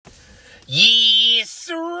Yes,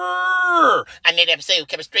 sir. Another episode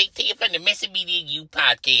coming straight to you from the Messy Media U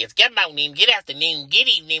podcast. Good morning, good afternoon, good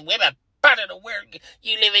evening, whatever part of the world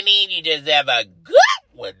you living in. You just have a good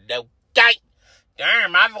one, okay?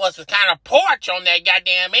 Darn, my voice was kind of porch on that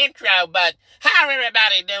goddamn intro, but how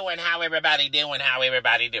everybody doing?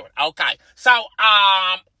 Okay, so,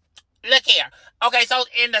 look here. Okay, so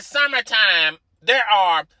in the summertime, there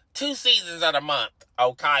are 2 seasons of the month,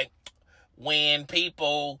 okay, when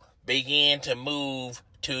people begin to move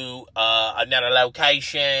to another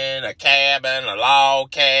location, a cabin, a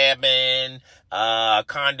log cabin, a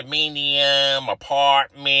condominium,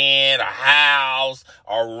 apartment, a house,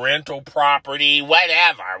 a rental property,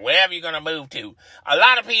 whatever you're going to move to. A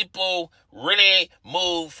lot of people really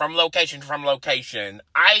move from location to location,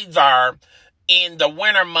 either in the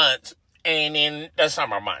winter months and in the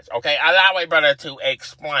summer months. Okay, allow me, brother, to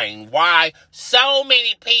explain why so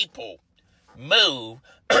many people move,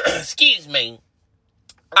 excuse me,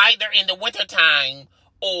 either in the wintertime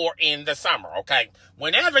or in the summer, okay?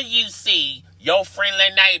 Whenever you see your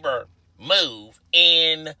friendly neighbor move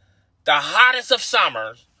in the hottest of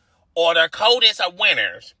summers or the coldest of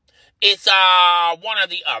winters, it's one or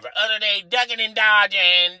the other. Other than ducking and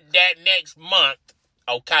dodging that next month,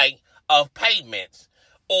 okay, of payments,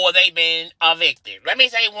 or they've been evicted. Let me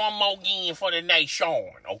say one more again for the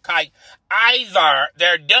nation, okay? Either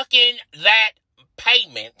they're ducking that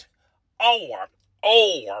payment or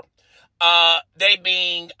they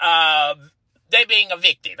being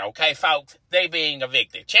evicted, okay, folks? They being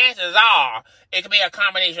evicted. Chances are it could be a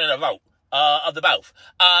combination of the both.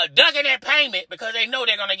 Ducking that payment because they know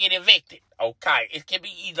they're gonna get evicted, okay? It can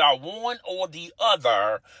be either one or the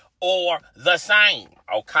other or the same,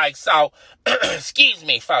 okay? So, excuse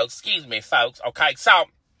me, folks, okay? So,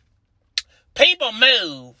 people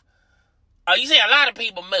move. You see, a lot of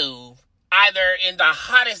people move either in the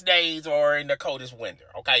hottest days or in the coldest winter,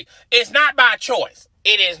 okay? It's not by choice.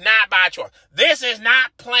 It is not by choice. This is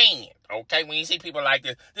not planned, okay? When you see people like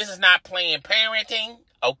this is not planned parenting,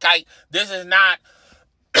 okay? This is not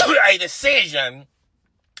a decision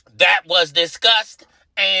that was discussed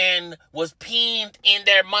and was pinned in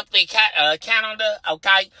their monthly calendar,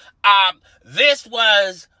 okay? This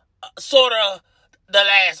was sort of the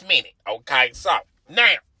last minute, okay? So,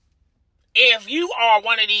 now, if you are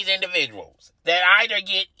one of these individuals that either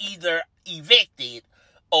get evicted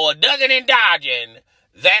or ducking and dodging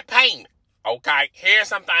that payment, okay, here's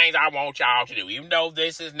some things I want y'all to do, even though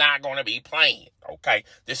this is not going to be planned, okay?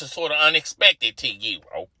 This is sort of unexpected to you,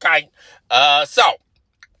 okay? So,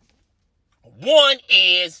 one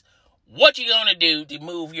is what you're going to do to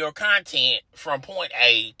move your content from point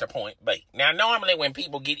A to point B. Now, normally when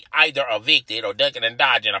people get either evicted or ducking and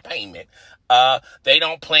dodging a payment, they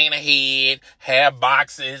don't plan ahead, have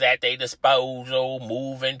boxes at their disposal,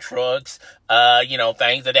 moving trucks,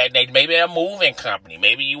 things of that nature. Maybe a moving company.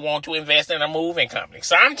 Maybe you want to invest in a moving company.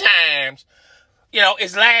 Sometimes,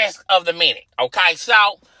 it's last of the minute. Okay,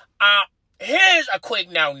 so here's a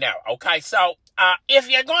quick no, okay? So if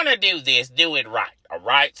you're going to do this, do it right, all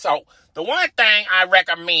right? So the one thing I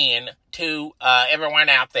recommend to everyone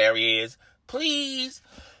out there is please,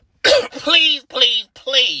 please,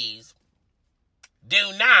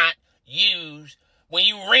 do not use, when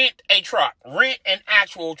you rent an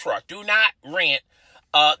actual truck. Do not rent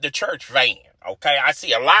the church van, okay? I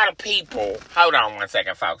see a lot of people, hold on one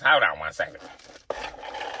second, folks,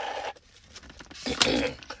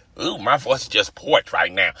 Ooh, my voice is just porch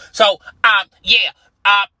right now. So,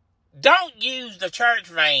 don't use the church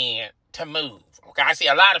van to move, okay? I see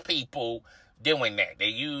a lot of people doing that. They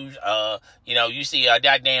use, you see a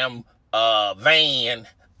goddamn van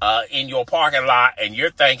in your parking lot, and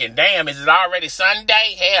you're thinking, damn, is it already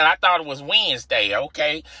Sunday? Hell, I thought it was Wednesday,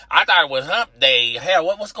 okay? I thought it was hump day. Hell,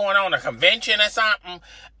 what's going on, a convention or something?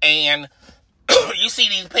 And you see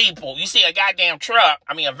these people, you see a goddamn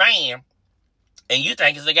a van, and you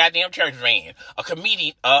think it's a goddamn church van, a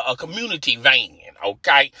community van,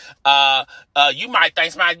 okay? You might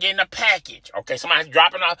think somebody's getting a package, okay? Somebody's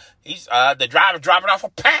dropping off, the driver's dropping off a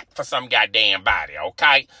pack for some goddamn body,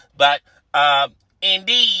 okay? But,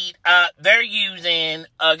 indeed, they're using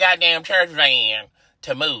a goddamn church van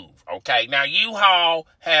to move, okay? Now, U-Haul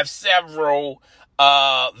have several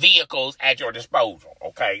vehicles at your disposal,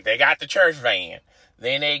 okay? They got the church van.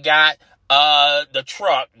 Then they got the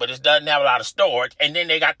truck, but it doesn't have a lot of storage. And then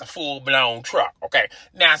they got the full-blown truck, okay?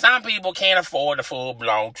 Now, some people can't afford the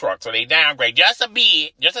full-blown truck, so they downgrade just a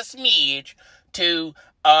smidge to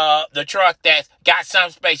the truck that's got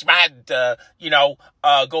some space. You might have to,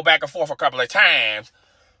 go back and forth a couple of times,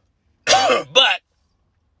 but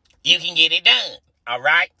you can get it done, all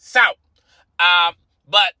right? So,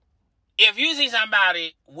 but if you see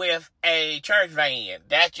somebody with a church van,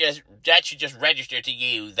 that should just register to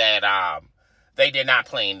you that they did not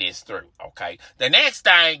plan this through. Okay. The next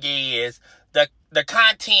thing is the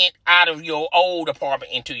content out of your old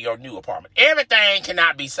apartment into your new apartment. Everything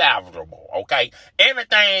cannot be salvageable, okay?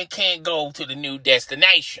 Everything can't go to the new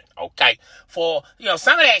destination, okay? For,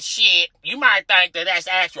 some of that shit, you might think that that's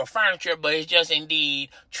actual furniture, but it's just indeed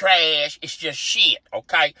trash. It's just shit,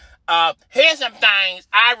 okay? Here's some things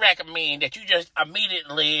I recommend that you just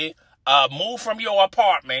immediately move from your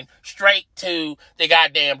apartment straight to the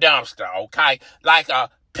goddamn dumpster, okay? Like a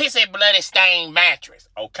pissy bloody stained mattress,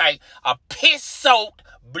 okay? A piss-soaked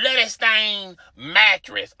bloody stained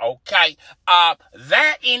mattress, okay?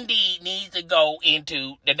 That indeed needs to go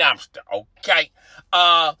into the dumpster, okay?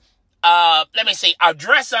 Let me see. A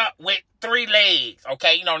dresser with 3 legs,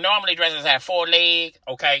 okay? Normally dressers have 4 legs,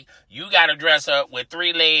 okay? You got a dresser with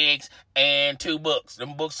 3 legs and 2 books.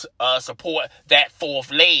 Them books support that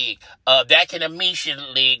 4th leg. That can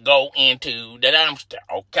immediately go into the dumpster,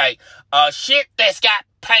 okay? Shit that's got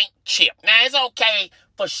paint chip. Now, it's okay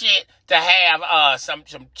for shit to have some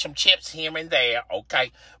chips here and there,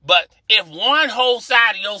 okay? But if one whole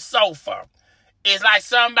side of your sofa is like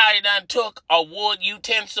somebody done took a wood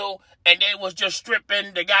utensil and they was just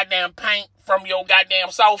stripping the goddamn paint from your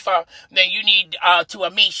goddamn sofa, then you need to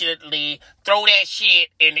immediately throw that shit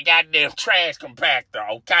in the goddamn trash compactor,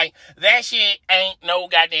 okay? That shit ain't no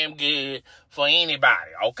goddamn good for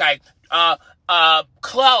anybody, okay?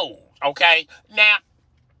 Clothes, okay? Now,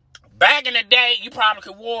 back in the day, you probably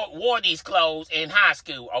could wore these clothes in high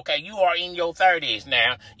school, okay? You are in your 30s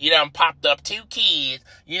now. You done popped up 2 kids.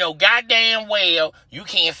 Goddamn well, you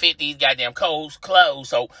can't fit these goddamn clothes.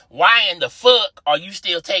 So why in the fuck are you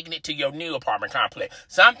still taking it to your new apartment complex?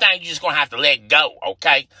 Some things you just gonna have to let go,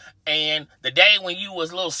 okay? And the day when you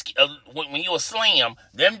was when you was slim,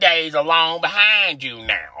 them days are long behind you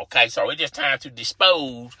now, okay? So it's just time to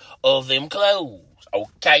dispose of them clothes,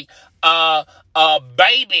 okay?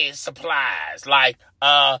 Baby supplies like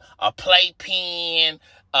a playpen,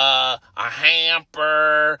 a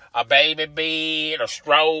hamper, a baby bed, a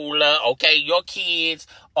stroller, okay? Your kids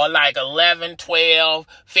are like 11, 12,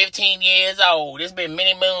 15 years old. It's been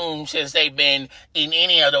many moons since they've been in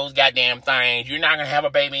any of those goddamn things. You're not going to have a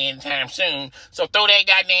baby anytime soon. So throw that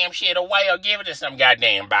goddamn shit away or give it to some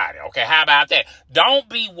goddamn body, okay? How about that? Don't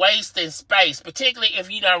be wasting space, particularly if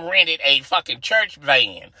you done rented a fucking church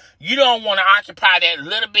van. You don't want to occupy that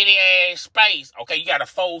little bitty ass space, okay? You got to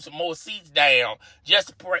fold some more seats down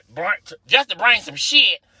just to bring some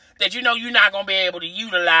shit that you're not going to be able to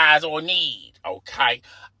utilize or need, okay?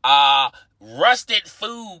 Rusted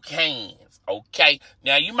food cans, okay?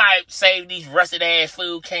 Now, you might save these rusted ass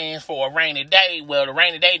food cans for a rainy day. Well, the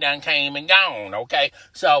rainy day done came and gone, okay?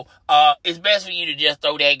 So, it's best for you to just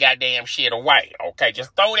throw that goddamn shit away, okay?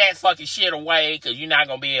 Just throw that fucking shit away because you're not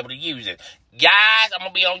going to be able to use it. Guys, I'm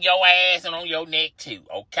going to be on your ass and on your neck too,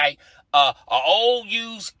 okay? An old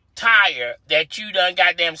used tire that you done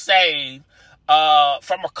goddamn saved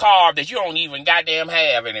from a car that you don't even goddamn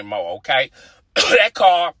have anymore, okay? That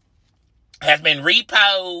car has been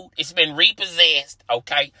repoed. It's been repossessed,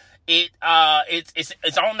 okay? It's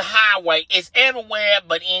on the highway. It's everywhere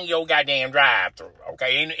but in your goddamn drive-thru,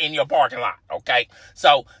 okay? In your parking lot, okay?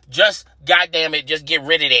 So, just goddamn it, just get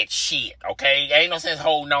rid of that shit, okay? Ain't no sense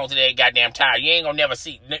holding on to that goddamn tire. You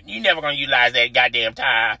never gonna utilize that goddamn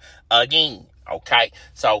tire again. Okay,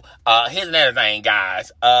 so here's another thing,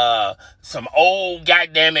 guys. Some old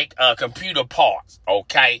goddamn computer parts,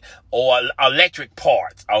 okay, or electric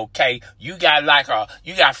parts, okay. You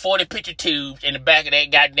got 40 picture tubes in the back of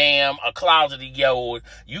that goddamn closet of yours.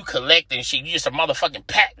 You collecting shit. You just a motherfucking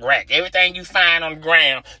pack rack. Everything you find on the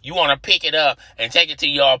ground, you want to pick it up and take it to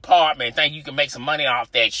your apartment and think you can make some money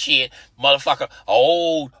off that shit, motherfucker. An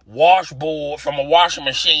old washboard from a washing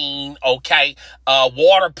machine, okay.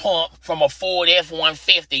 Water pump from a Ford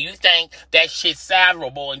F-150. You think that shit's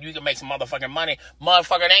salvageable and you can make some motherfucking money?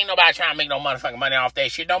 Motherfucker, there ain't nobody trying to make no motherfucking money off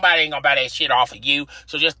that shit. Nobody ain't gonna buy that shit off of you.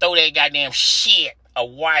 So just throw that goddamn shit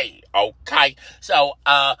away, okay? So,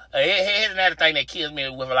 here's another thing that kills me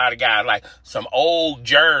with a lot of guys, like some old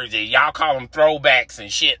jersey. Y'all call them throwbacks and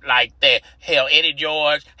shit like that. Hell, Eddie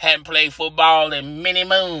George hadn't played football in many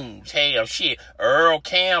moons. Hell, shit. Earl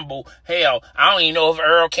Campbell. Hell, I don't even know if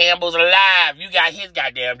Earl Campbell's alive. You got his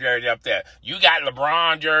goddamn jersey up there. You got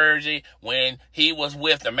LeBron jersey when he was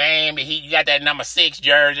with the Miami. You got that number 6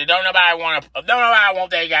 jersey. Don't nobody want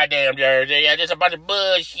that goddamn jersey. Yeah, just a bunch of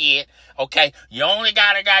bullshit. Okay, you only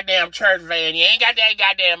got a goddamn church van. You ain't got that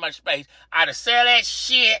goddamn much space. Either sell that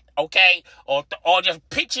shit, okay, or just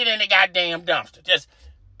pitch it in the goddamn dumpster. Just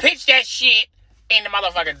pitch that shit in the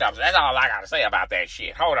motherfucking dumpster. That's all I gotta say about that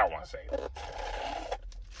shit. Hold on one second.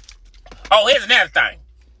 Oh, here's another thing.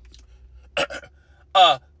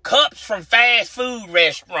 Cups from fast food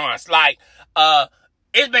restaurants. Like,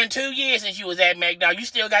 it's been 2 years since you was at McDonald's. You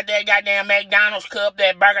still got that goddamn McDonald's cup,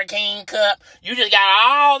 that Burger King cup. You just got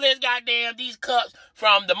all this these cups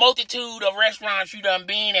from the multitude of restaurants you done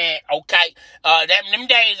been at, okay? Them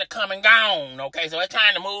days are come and gone, okay? So it's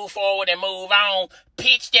time to move forward and move on.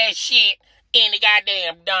 Pitch that shit in the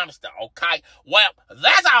goddamn dumpster, okay? Well,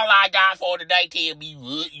 that's all I got for today. Tell me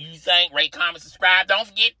what you think. Rate, comment, subscribe. Don't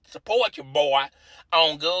forget to support your boy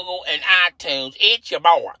on Google and iTunes. It's your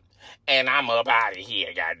boy. And I'm up out of here,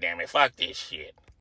 goddammit. Fuck this shit.